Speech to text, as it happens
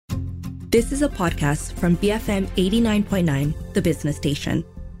This is a podcast from BFM 89.9, the business station.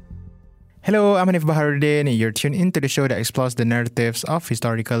 Hello, I'm Hanif Baharuddin, and you're tuned into the show that explores the narratives of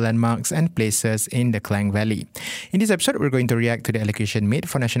historical landmarks and places in the Klang Valley. In this episode, we're going to react to the allocation made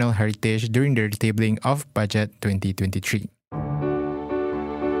for national heritage during the retabling of Budget 2023.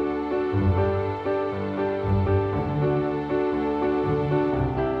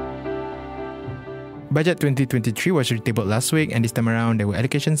 Budget 2023 was retabled last week, and this time around there were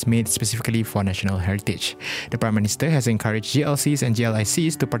allocations made specifically for national heritage. The Prime Minister has encouraged GLCs and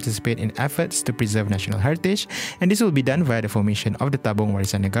GLICs to participate in efforts to preserve national heritage, and this will be done via the formation of the Tabung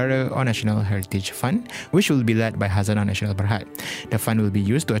Warisan Negara or National Heritage Fund, which will be led by Khazanah Nasional Berhad. The fund will be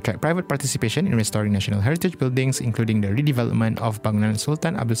used to attract private participation in restoring national heritage buildings, including the redevelopment of Bangunan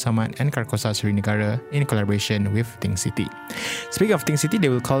Sultan Abdul Samad and Karkosa Seri Negara in collaboration with Think City. Speaking of Think City, they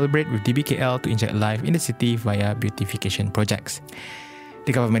will collaborate with DBKL to inject life in the city via beautification projects.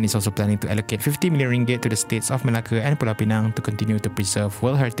 The government is also planning to allocate 50 million ringgit to the states of Malacca and Pulau Pinang to continue to preserve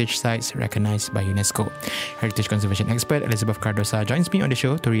World Heritage Sites recognized by UNESCO. Heritage conservation expert Elizabeth Cardosa joins me on the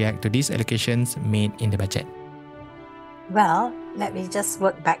show to react to these allocations made in the budget. Well, let me just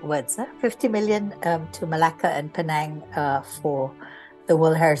work backwards. 50 million to Malacca and Penang for the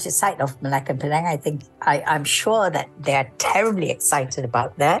World Heritage Site of Malacca and Penang. I think I'm sure that they're terribly excited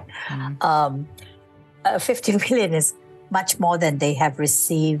about that. 50 million is much more than they have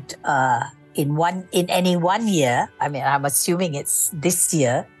received in any one year. I mean, I'm assuming it's this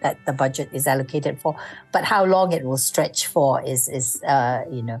year that the budget is allocated for, but how long it will stretch for is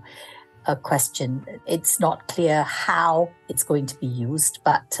a question. It's not clear how it's going to be used,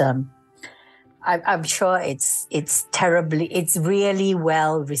 but I'm sure it's really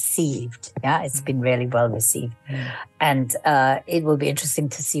well received. Yeah, it's been really well received, and it will be interesting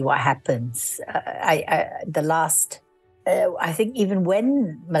to see what happens. I think even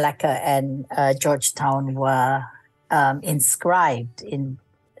when Malacca and Georgetown were inscribed in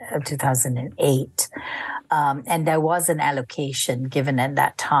 2008, and there was an allocation given at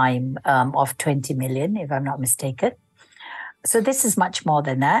that time of 20 million, if I'm not mistaken. So this is much more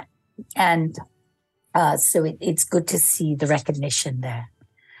than that. And so it's good to see the recognition there.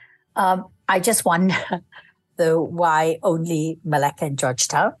 I just wonder, though, why only Malacca and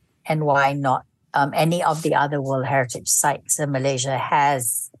Georgetown, and why not any of the other World Heritage Sites that Malaysia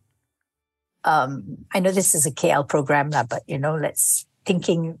has. I know this is a KL program, but let's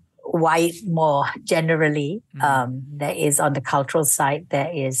thinking why more generally. There is on the cultural side, there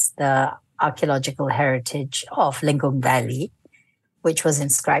is the archaeological heritage of Lenggong Valley, which was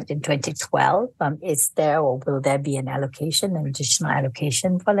inscribed in 2012. Is there, or will there be an additional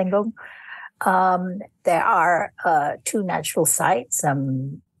allocation for Lenggong? There are two natural sites,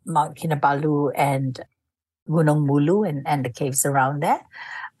 Mount Kinabalu and Gunung Mulu and the caves around there.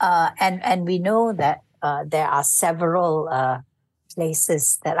 And we know that there are several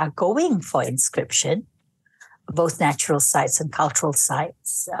places that are going for inscription, both natural sites and cultural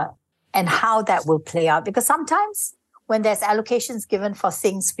sites, and how that will play out. Because sometimes when there's allocations given for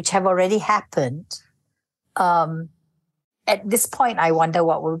things which have already happened, at this point, I wonder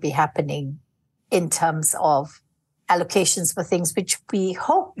what will be happening in terms of allocations for things which we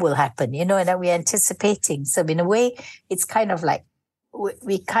hope will happen, and that we're anticipating. So in a way, it's kind of like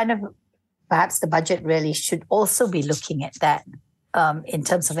perhaps the budget really should also be looking at that in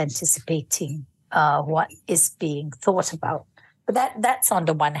terms of anticipating what is being thought about. But that's on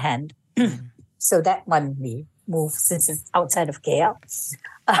the one hand. So that one we move since it's outside of KL.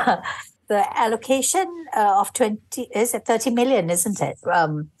 The allocation of 30 million, isn't it?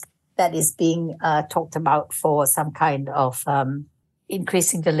 That is being talked about for some kind of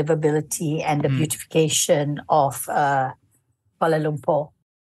increasing the livability and the beautification of Kuala Lumpur.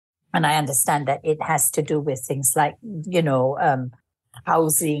 And I understand that it has to do with things like,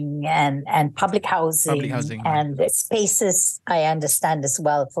 housing and public housing and the spaces. I understand as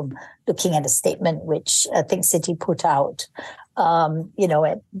well from looking at a statement which Think City put out,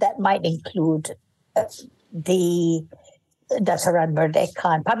 that might include the Dataran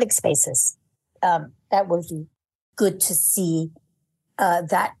Merdeka and public spaces. That will be good to see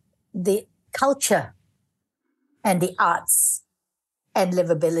that the culture and the arts and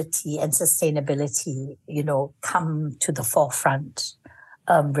livability and sustainability, come to the forefront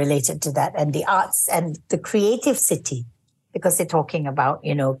related to that. And the arts and the creative city, because they're talking about,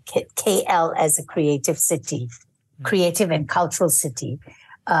 KL as a creative city, creative and cultural city,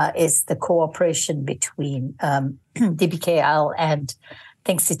 is the cooperation between DBKL and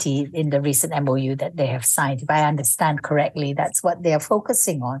Think City in the recent MOU that they have signed. If I understand correctly, that's what they are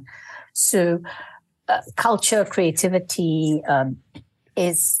focusing on. So culture, creativity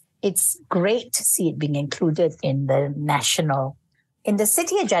is it's great to see it being included in the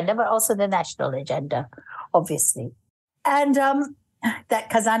city agenda, but also the national agenda, obviously. And that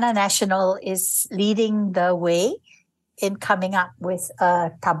Khazanah Nasional is leading the way in coming up with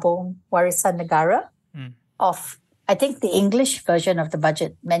a tabung warisan negara of, I think the English version of the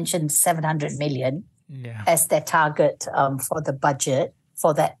budget mentioned 700 million as their target for the budget,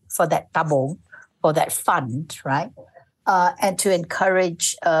 for that tabung, for that fund, right? And to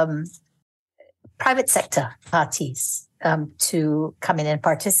encourage private sector parties to come in and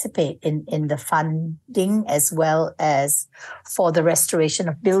participate in the funding, as well as for the restoration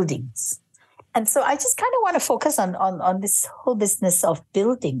of buildings. And so I just kind of want to focus on this whole business of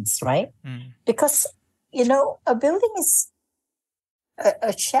buildings, right? Because, a building is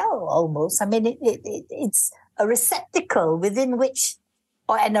a shell almost. I mean, it's a receptacle within which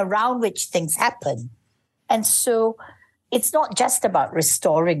and around which things happen. And so it's not just about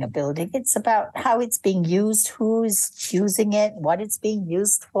restoring a building. It's about how it's being used, who's using it, what it's being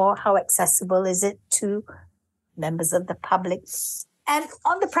used for, how accessible is it to members of the public. And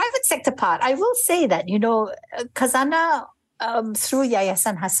on the private sector part, I will say that, Khazanah, through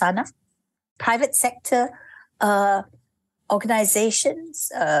Yayasan Hasanah, private sector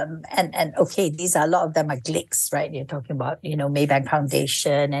organizations, and okay, these are a lot of them are GLICs, right? You're talking about, Maybank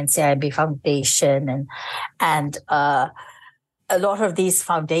Foundation and CIMB Foundation and a lot of these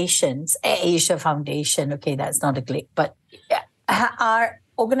foundations, Air Asia Foundation, okay, that's not a GLIC, but are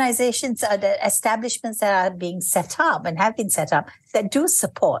organizations, are the establishments that are being set up and have been set up that do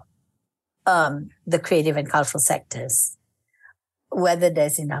support the creative and cultural sectors. Whether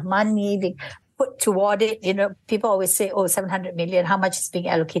there's enough money being put toward it, people always say, 700 million, how much is being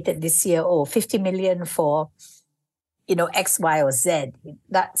allocated this year? 50 million for, X, Y, or Z,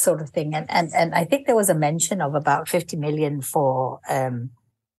 that sort of thing. And I think there was a mention of about 50 million for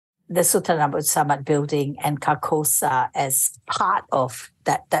the Sultan Mahmud Samad building and Carcosa as part of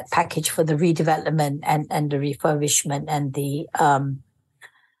that package for the redevelopment and the refurbishment and the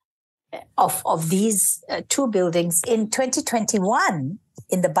of these two buildings. In 2021,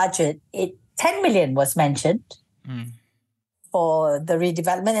 in the budget, 10 million was mentioned for the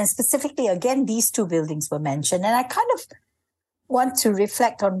redevelopment, and specifically, again, these two buildings were mentioned. And I kind of want to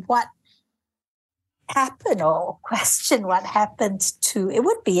reflect on what happened or question what happened to, it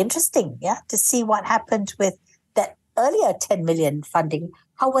would be interesting, to see what happened with that earlier 10 million funding.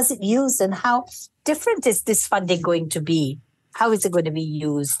 How was it used and how different is this funding going to be? How is it going to be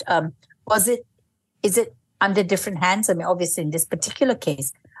used? Is it under different hands? I mean, obviously in this particular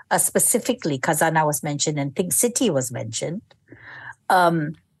case, specifically Khazanah was mentioned and Pink City was mentioned.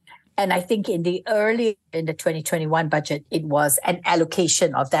 And I think in the 2021 budget, it was an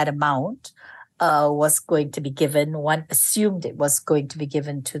allocation of that amount was going to be given. One assumed it was going to be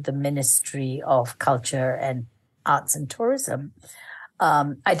given to the Ministry of Culture and Arts and Tourism.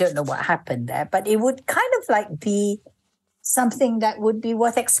 I don't know what happened there, but it would kind of be something that would be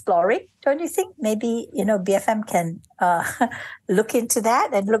worth exploring, don't you think? Maybe, BFM can look into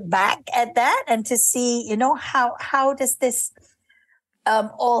that and look back at that and to see, how does this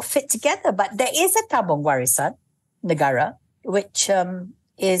all fit together? But there is a Tabung Warisan Negara, which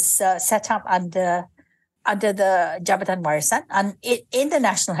is set up under the Jabatan Warisan. And in the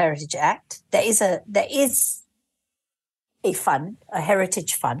National Heritage Act, there is a fund, a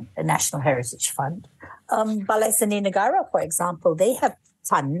heritage fund, a national heritage fund. Balai Seni Negara, for example, they have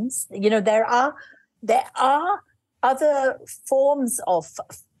funds. There are other forms of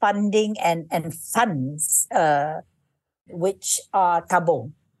funding and funds which are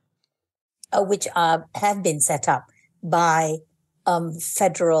tabung, which have been set up by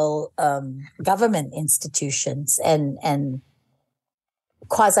federal government institutions and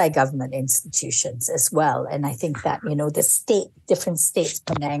quasi-government institutions as well. And I think that, different states,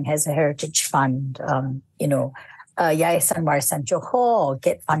 Penang has a heritage fund, Yayasan Warisan Johor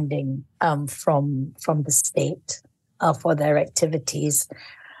get funding from the state for their activities.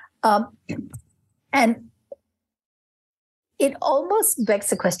 And it almost begs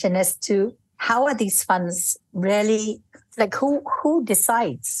the question as to how are these funds really, who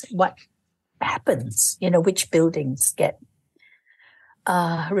decides what happens, which buildings get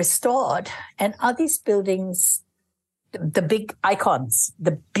restored, and are these buildings the big icons,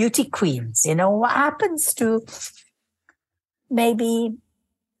 the beauty queens? What happens to maybe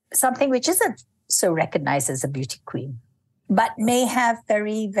something which isn't so recognized as a beauty queen, but may have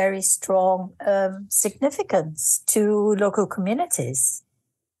very, very strong significance to local communities?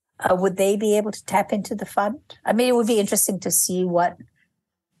 Would they be able to tap into the fund? I mean, it would be interesting to see what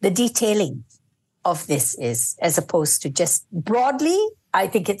the detailing of this is, as opposed to just broadly, I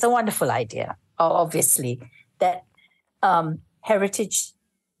think it's a wonderful idea, obviously, that heritage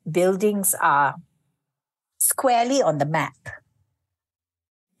buildings are squarely on the map.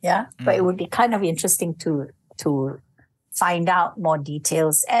 Yeah, but it would be kind of interesting to find out more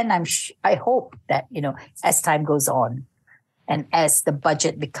details. And I hope that, as time goes on and as the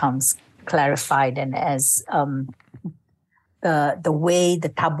budget becomes clarified and as the way the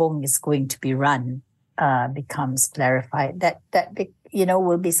tabung is going to be run becomes clarified, that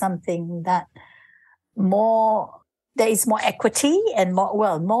will be something that there is more equity and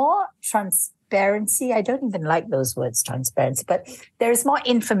more transparency. I don't even like those words, transparency, but there is more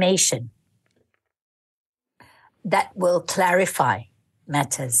information that will clarify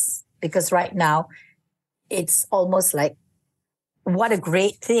matters. Because right now, it's almost like, what a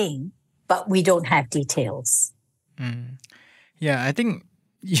great thing, but we don't have details. Yeah, I think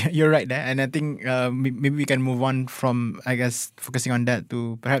you're right there. And I think maybe we can move on from, I guess, focusing on that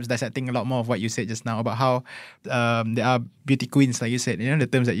to perhaps dissecting a lot more of what you said just now about how there are beauty queens, like you said, the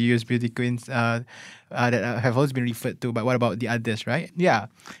terms that you use, beauty queens, that have always been referred to. But what about the others, right? Yeah.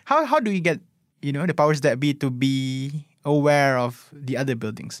 How do you get, the powers that be to be aware of the other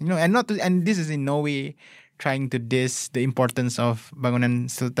buildings? And this is in no way trying to diss the importance of Bangunan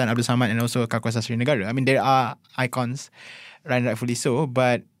Sultan Abdul Samad and also Kakuasa Srinegara. I mean, there are icons, rightfully so,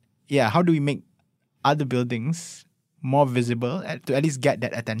 but yeah, how do we make other buildings more visible to at least get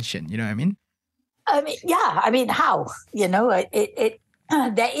that attention? You know what I mean? How?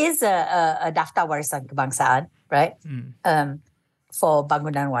 There is a Daftar Warisan Kebangsaan, right? For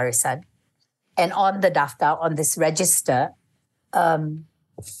Bangunan Warisan. And on the Daftar, on this register, there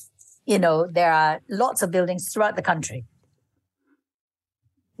are lots of buildings throughout the country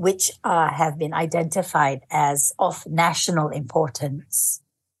which have been identified as of national importance.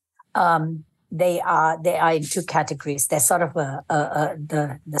 They are in two categories. There's sort of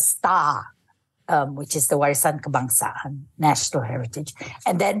the star, which is the Warisan Kebangsaan, national heritage,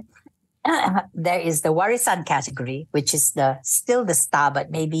 and then there is the Warisan category, which is still the star, but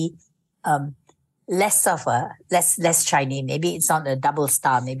maybe less shiny. Maybe it's not a double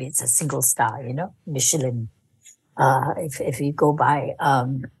star. Maybe it's a single star. Michelin. If you go by how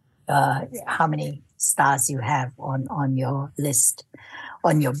many stars you have on your list,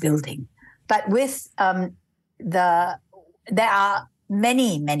 on your building. But with there are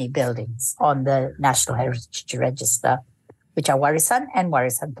many buildings on the National Heritage Register, which are Warisan and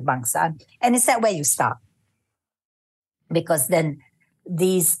Warisan Kebangsaan. And it's that where you start. Because then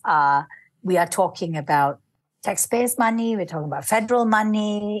we are talking about taxpayers' money, we're talking about federal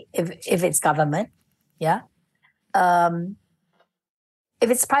money, if it's government, yeah. If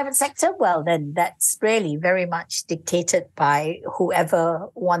it's private sector, well, then that's really very much dictated by whoever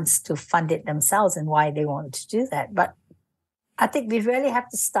wants to fund it themselves and why they want to do that. But I think we really have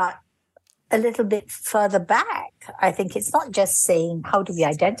to start a little bit further back. I think it's not just saying how do we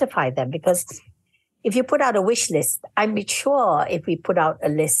identify them, because if you put out a wish list, I'm sure if we put out a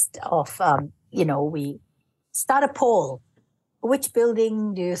list of, we start a poll, which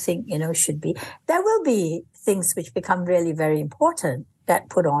building do you think, should be? There will be things which become really very important that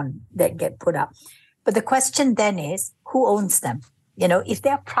get put up. But the question then is, who owns them? If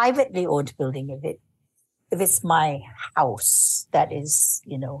they're privately owned building, if it's my house that is,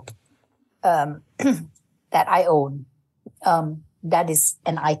 that I own, that is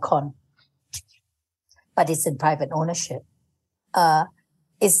an icon, but it's in private ownership.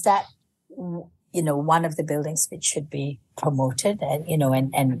 Is that, one of the buildings which should be promoted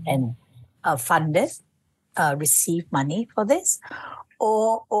and funded, receive money for this?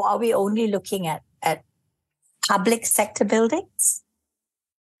 Or are we only looking at public sector buildings?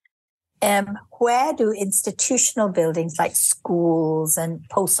 Where do institutional buildings like schools and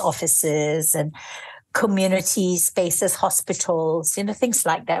post offices and community spaces, hospitals, things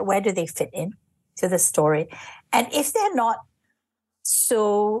like that, where do they fit in to the story? And if they're not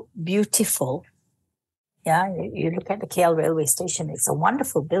so beautiful, yeah, you look at the KL railway station, it's a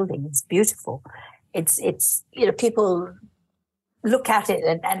wonderful building, it's beautiful. It's people look at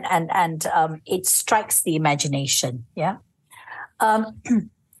it and it strikes the imagination, yeah.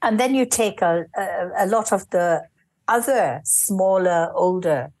 And then you take a lot of the other smaller,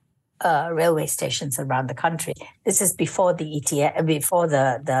 older railway stations around the country. This is before the ETS, before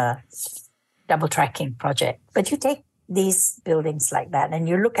the double tracking project. But you take these buildings like that and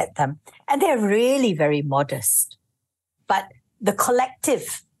you look at them, and they're really very modest. But the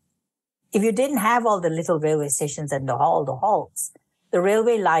collective, if you didn't have all the little railway stations and all the halts, the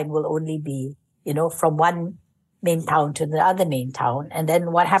railway line will only be, from one main town to the other main town, and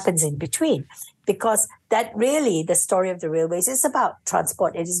then what happens in between. Because that really, the story of the railways is about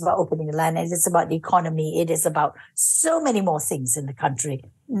transport, it is about opening the land, it is about the economy, it is about so many more things in the country,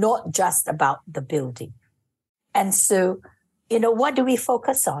 not just about the building. And so, what do we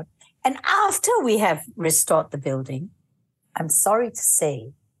focus on? And after we have restored the building, I'm sorry to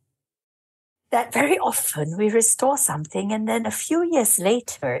say that very often we restore something and then a few years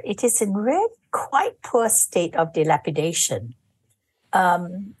later, it is in really quite poor state of dilapidation.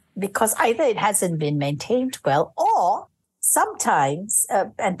 Because either it hasn't been maintained well, or sometimes,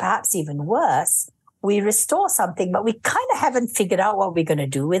 and perhaps even worse, we restore something, but we kind of haven't figured out what we're going to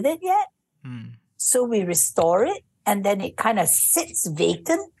do with it yet. So we restore it, and then it kind of sits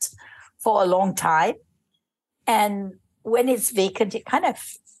vacant for a long time. And when it's vacant, it kind of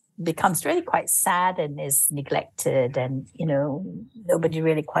becomes really quite sad and is neglected, and, nobody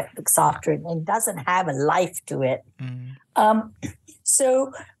really quite looks after it and doesn't have a life to it.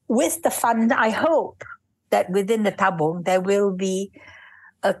 So with the fund, I hope that within the Tabung, there will be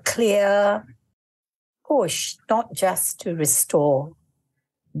a clear push, not just to restore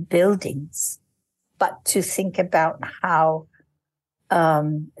buildings, but to think about how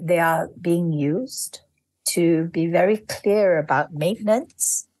they are being used, to be very clear about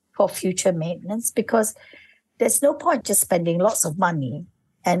maintenance, for future maintenance, because there's no point just spending lots of money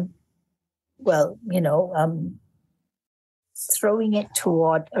and, throwing it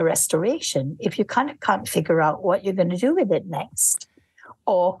toward a restoration if you kind of can't figure out what you're going to do with it next,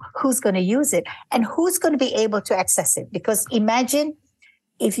 or who's going to use it and who's going to be able to access it. Because imagine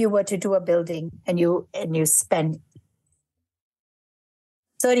if you were to do a building and you spend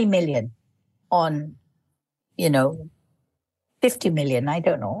 30 million on, 50 million, I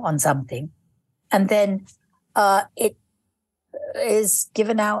don't know, on something, and then it is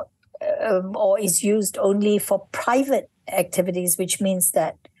given out or is used only for private activities, which means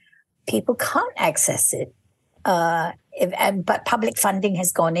that people can't access it. But public funding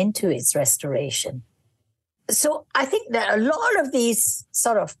has gone into its restoration. So I think that a lot of these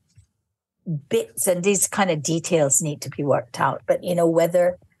sort of bits and these kind of details need to be worked out. But,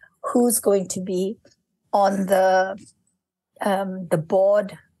 whether who's going to be on the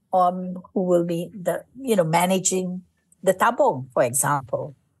board, who will be managing the Tabung, for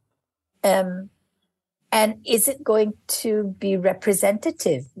example. And is it going to be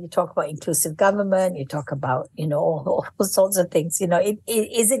representative? You talk about inclusive government, you talk about, all sorts of things.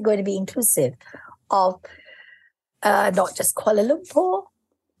 Is it going to be inclusive of not just Kuala Lumpur,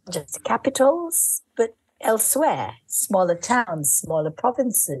 just the capitals, but elsewhere, smaller towns, smaller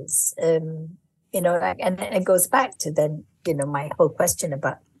provinces? And it goes back to then, my whole question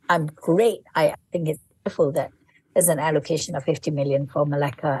about, I'm great. I think it's wonderful that there's an allocation of 50 million for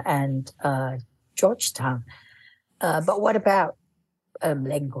Malacca and Georgetown. But what about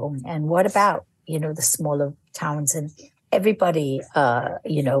Lenggong? And what about, the smaller towns? And everybody,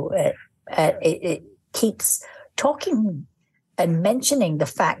 it keeps talking and mentioning the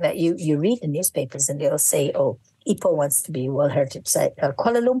fact that you read the newspapers and they'll say, oh, Ipoh wants to be World Heritage Site.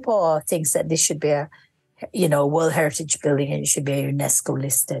 Kuala Lumpur thinks that this should be a, World Heritage building and it should be UNESCO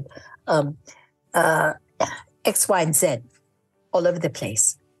listed. X, Y, and Z, all over the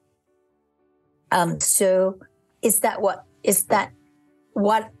place. So is that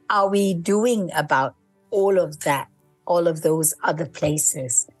what are we doing about all of that, all of those other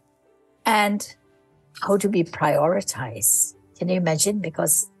places? And how do we prioritize? Can you imagine?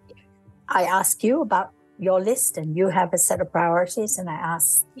 Because I ask you about your list and you have a set of priorities, and I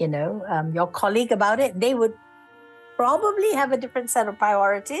ask, your colleague about it. They would probably have a different set of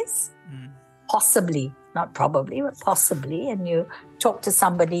priorities, possibly, not probably, but possibly. And you talk to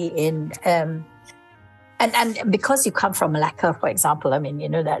somebody in, and because you come from Malacca, for example,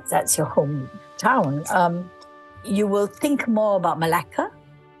 that's your hometown, you will think more about Malacca,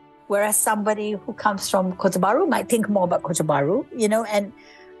 whereas somebody who comes from Kota Bharu might think more about Kota Bharu, and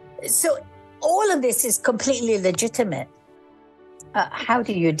so all of this is completely legitimate. How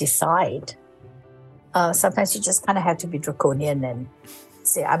do you decide? Sometimes you just kind of have to be draconian and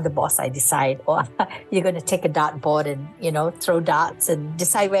say, I'm the boss, I decide. Or you're going to take a dartboard and, throw darts and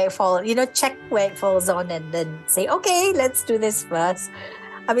decide where it falls, check where it falls on and then say, okay, let's do this first.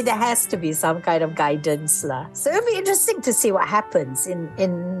 There has to be some kind of guidance. So it'll be interesting to see what happens in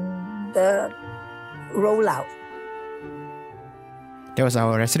the rollout. That was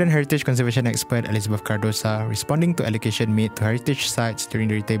our resident heritage conservation expert Elizabeth Cardosa responding to allocation made to heritage sites during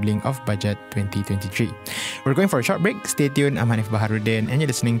the retabling of Budget 2023. We're going for a short break. Stay tuned. I'm Hanif Baharuddin and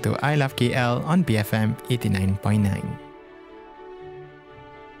you're listening to I Love KL on BFM 89.9.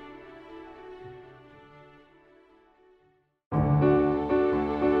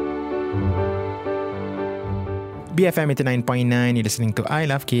 BFM 89.9, you're listening to I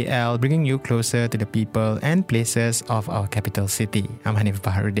Love KL, bringing you closer to the people and places of our capital city. I'm Hanif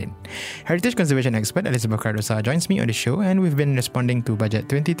Baharuddin. Heritage conservation expert Elizabeth Cardosa joins me on the show, and we've been responding to Budget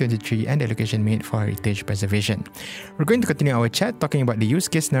 2023 and the allocation made for heritage preservation. We're going to continue our chat talking about the use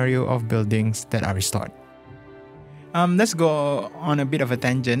case scenario of buildings that are restored. Let's go on a bit of a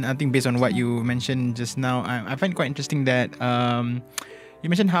tangent. I think based on what you mentioned just now, I find it quite interesting that you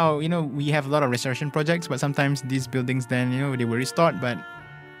mentioned how, we have a lot of restoration projects, but sometimes these buildings then, they were restored, but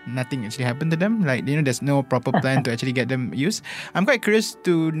nothing actually happened to them. Like, there's no proper plan to actually get them used. I'm quite curious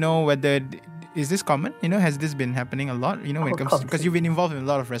to know whether, is this common? Has this been happening a lot, when it comes to, because you've been involved in a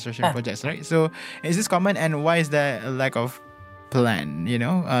lot of restoration projects, right? So is this common, and why is there a lack of plan,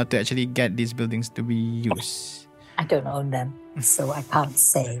 to actually get these buildings to be used? I don't own them, so I can't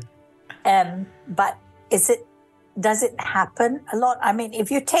say. But does it happen a lot? I mean,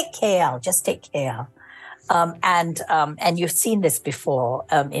 if you take KL, just take KL, and you've seen this before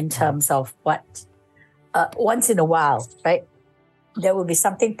in terms of what once in a while, right? There will be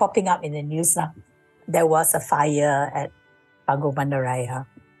something popping up in the news now. There was a fire at Pago Bandaraya,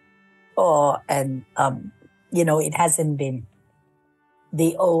 it hasn't been.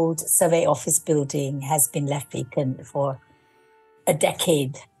 The old survey office building has been left vacant for a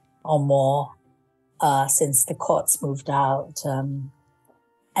decade or more. Since the courts moved out. And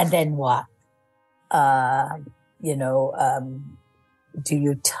then what? Do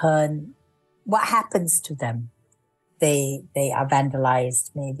you turn... What happens to them? They are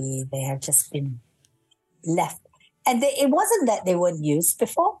vandalized, maybe. They have just been left. And it wasn't that they weren't used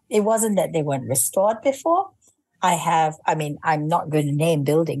before. It wasn't that they weren't restored before. I'm not going to name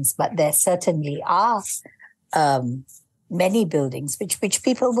buildings, but there certainly are many buildings which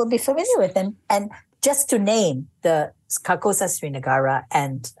people will be familiar with. And just to name the Karkosa Srinagara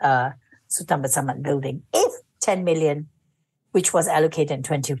and Sultan Bersamat building, if 10 million, which was allocated in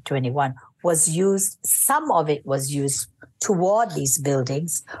 2021, was used, some of it was used toward these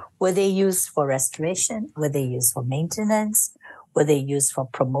buildings. Were they used for restoration? Were they used for maintenance? Were they used for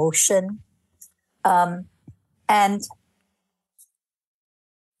promotion? Or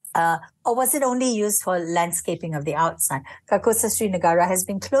was it only used for landscaping of the outside? Karkosa Srinagara has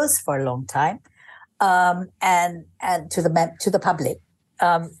been closed for a long time. And to the public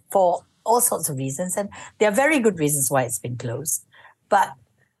for all sorts of reasons, and there are very good reasons why it's been closed. But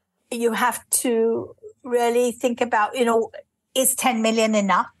you have to really think about, is 10 million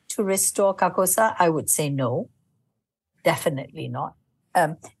enough to restore Karkosa? I would say no, definitely not.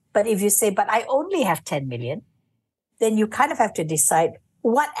 But if you say, but I only have 10 million, then you kind of have to decide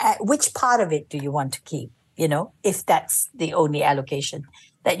which part of it do you want to keep, if that's the only allocation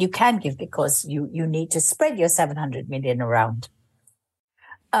that you can give, because you need to spread your 700 million around.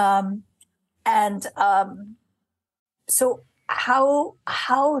 So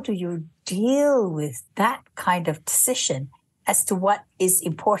how do you deal with that kind of decision as to what is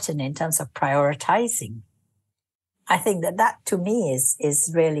important in terms of prioritizing? I think that to me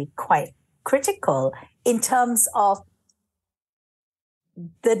is really quite critical in terms of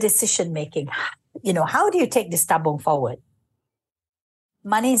the decision making. How do you take this tabung forward?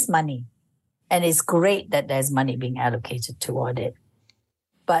 Money is money, and it's great that there's money being allocated toward it.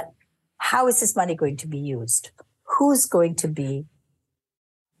 But how is this money going to be used? Who's going to be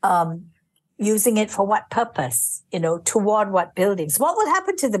using it for what purpose? Toward what buildings? What will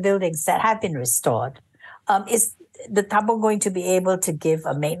happen to the buildings that have been restored? Is the tabung going to be able to give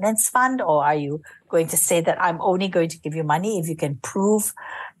a maintenance fund, or are you going to say that I'm only going to give you money if you can prove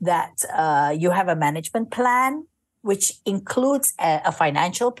that you have a management plan, which includes a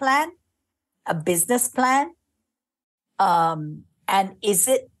financial plan, a business plan, and is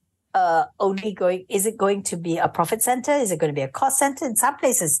it going to be a profit center? Is it going to be a cost center? In some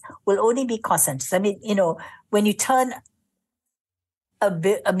places, will only be cost centers. I mean, when you turn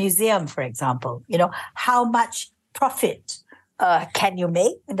a museum, for example, how much profit can you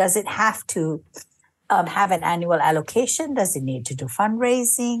make? Does it have to have an annual allocation? Does it need to do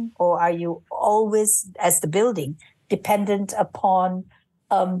fundraising? Or are you always, as the building, dependent upon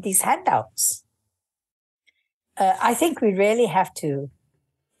these handouts? I think we really have to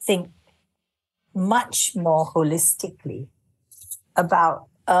think much more holistically about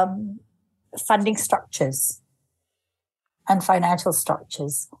funding structures and financial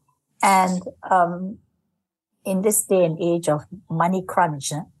structures. And in this day and age of money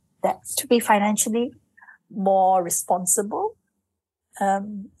crunch, that's to be financially more responsible.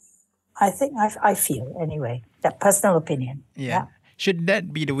 I think I feel anyway, that personal opinion. Yeah. Should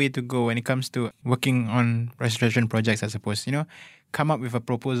that be the way to go when it comes to working on restoration projects, I suppose? Come up with a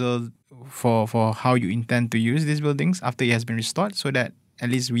proposal for how you intend to use these buildings after it has been restored, so that at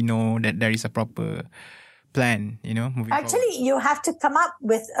least we know that there is a proper plan, moving Actually, forward. you have to come up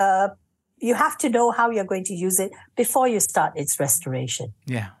with you have to know how you're going to use it before you start its restoration.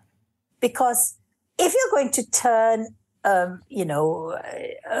 Yeah. Because if you're going to turn, I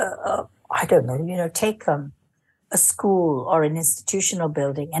don't know, take a school or an institutional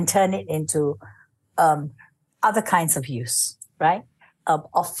building and turn it into other kinds of use, right?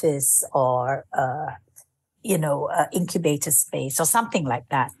 Office or, incubator space or something like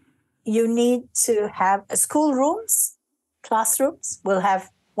that. You need to have schoolrooms, classrooms will have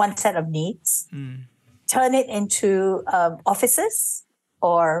one set of needs. Turn it into offices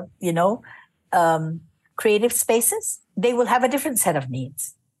or, creative spaces. They will have a different set of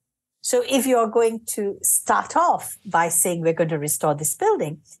needs. So if you're going to start off by saying we're going to restore this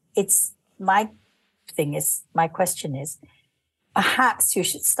building, my question is, perhaps you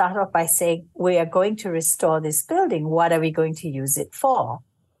should start off by saying, we are going to restore this building. What are we going to use it for?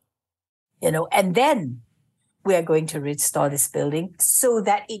 And then we are going to restore this building so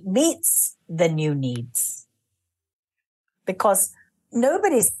that it meets the new needs. Because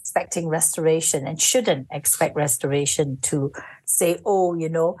nobody's expecting restoration and shouldn't expect restoration to say,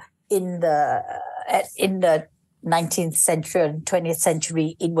 in the 19th century and 20th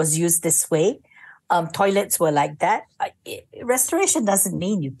century, it was used this way. Toilets were like that. Restoration doesn't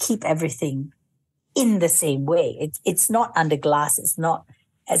mean you keep everything in the same way. It's not under glass. It's not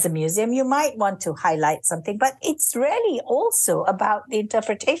as a museum. You might want to highlight something, but it's really also about the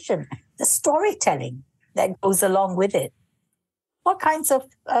interpretation, the storytelling that goes along with it. What kinds of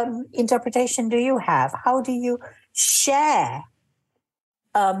interpretation do you have? How do you share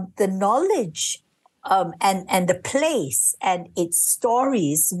the knowledge and the place and its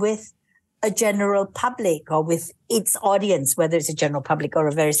stories with a general public or with its audience, whether it's a general public or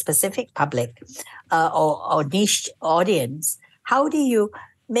a very specific public or niche audience? How do you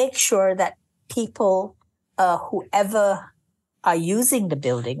make sure that people, whoever are using the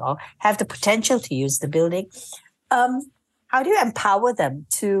building or have the potential to use the building, how do you empower them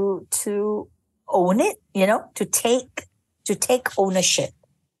to own it, to take ownership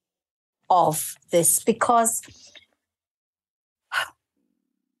of this? Because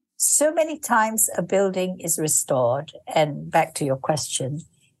so many times a building is restored, and back to your question,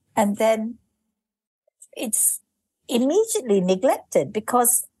 and then it's immediately neglected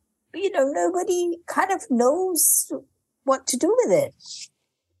because, nobody kind of knows what to do with it.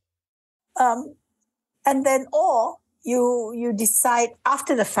 And then, or you decide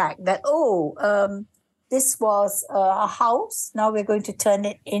after the fact that, this was a house. Now we're going to turn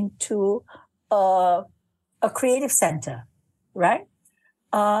it into a creative center, right?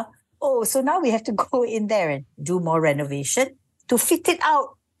 So now we have to go in there and do more renovation to fit it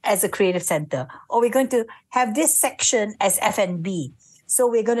out as a creative center. Or we're going to have this section as F&B. So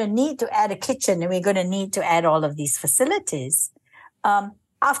we're going to need to add a kitchen and we're going to need to add all of these facilities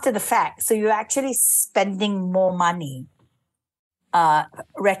after the fact. So you're actually spending more money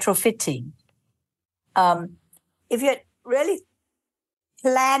retrofitting. If you had really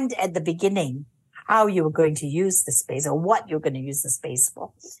planned at the beginning how you were going to use the space or what you're going to use the space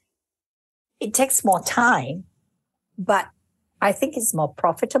for, it takes more time, but I think it's more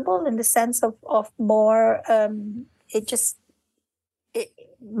profitable in the sense of more, it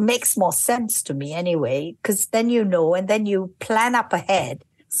makes more sense to me anyway, because then and then you plan up ahead,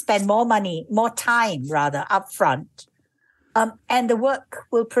 spend more money, more time rather upfront, and the work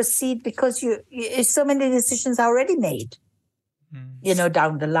will proceed because so many decisions are already made,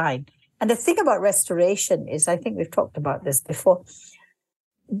 down the line. And the thing about restoration is, I think we've talked about this before,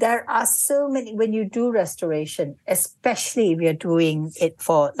 there are so many, when you do restoration, especially if you're doing it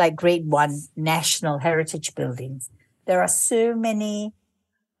for like grade 1 national heritage buildings, there are so many,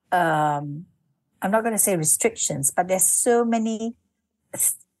 I'm not going to say restrictions, but there's so many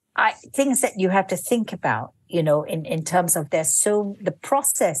things that you have to think about, in terms of the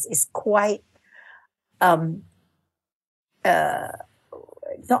process is quite,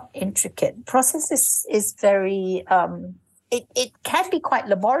 not intricate. Process is very, it can be quite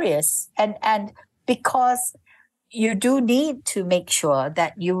laborious, and because you do need to make sure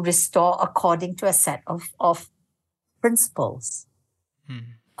that you restore according to a set of principles.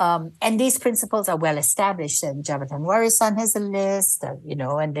 And these principles are well established, and Jabatan Warisan has a list,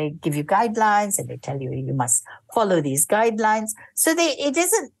 and they give you guidelines and they tell you you must follow these guidelines. So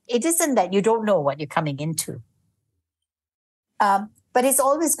it isn't that you don't know what you're coming into. But it's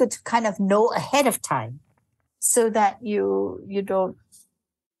always good to kind of know ahead of time so that you don't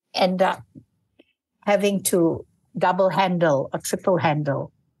end up having to double handle or triple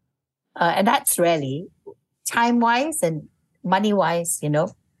handle. And that's really time-wise and money-wise,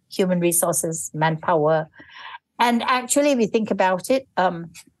 human resources, manpower. And actually, if you think about it,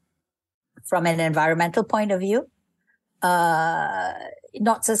 from an environmental point of view,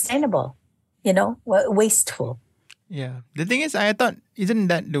 not sustainable, wasteful. Yeah. The thing is, I thought, isn't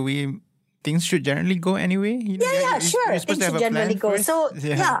that the way things should generally go anyway? Sure. Things should generally go. First. So,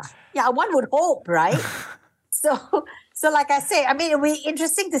 one would hope, right? So like I say, I mean, it'll be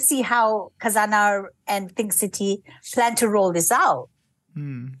interesting to see how Khazanah and Think City plan to roll this out.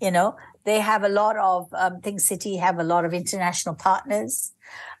 They have a lot of, Think City have a lot of international partners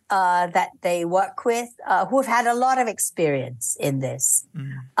that they work with who've had a lot of experience in this.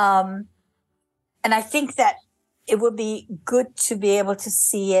 And I think that it would be good to be able to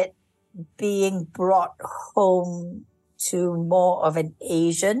see it being brought home to more of an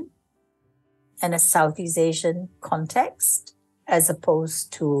Asian and a Southeast Asian context, as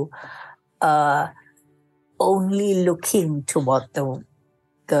opposed to only looking toward the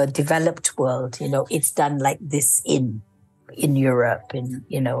developed world. It's done like this in Europe, in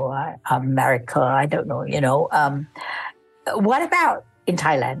America. I don't know. What about in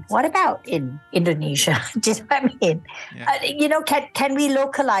Thailand? What about in Indonesia? Do you know what I mean? Yeah. Can we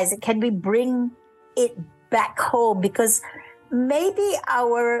localize it? Can we bring it back home? Because maybe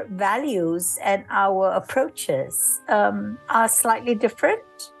our values and our approaches are slightly different.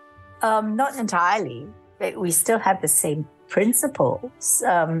 Not entirely, but we still have the same principles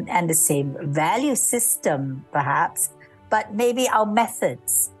and the same value system, perhaps. But maybe our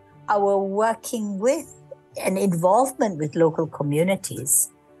methods, our working with and involvement with local communities,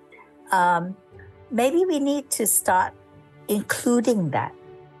 maybe we need to start including that,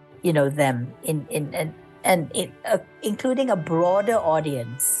 them including a broader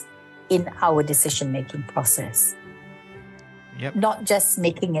audience in our decision-making process. Yep. Not just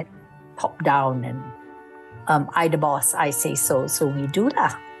making it top down and I the boss, I say so we do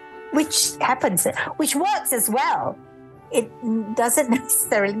that, which works as well. It doesn't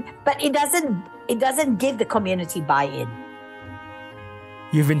necessarily, but it doesn't give the community buy-in.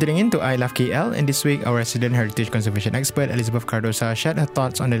 You've been tuning in to I Love KL, and this week our resident heritage conservation expert Elizabeth Cardosa shared her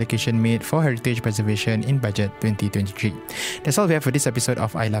thoughts on the allocation made for heritage preservation in budget 2023. That's all we have for this episode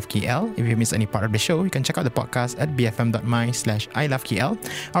of I Love KL. If you missed any part of the show, you can check out the podcast at bfm.my/ilovekl,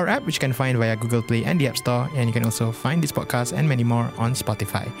 our app which you can find via Google Play and the App Store, and you can also find this podcast and many more on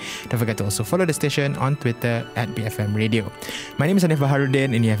Spotify. Don't forget to also follow the station on Twitter at BFM Radio. My name is Hanif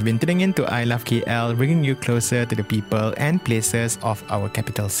Baharuddin, and you have been tuning in to I Love KL, bringing you closer to the people and places of our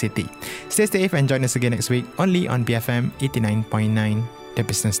capital city. Stay safe and join us again next week only on BFM 89.9, the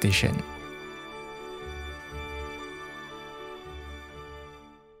business station.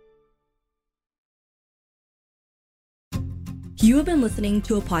 You have been listening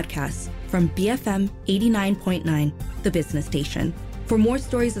to a podcast from BFM 89.9, the business station. For more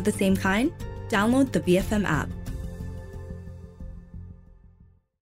stories of the same kind, download the BFM app.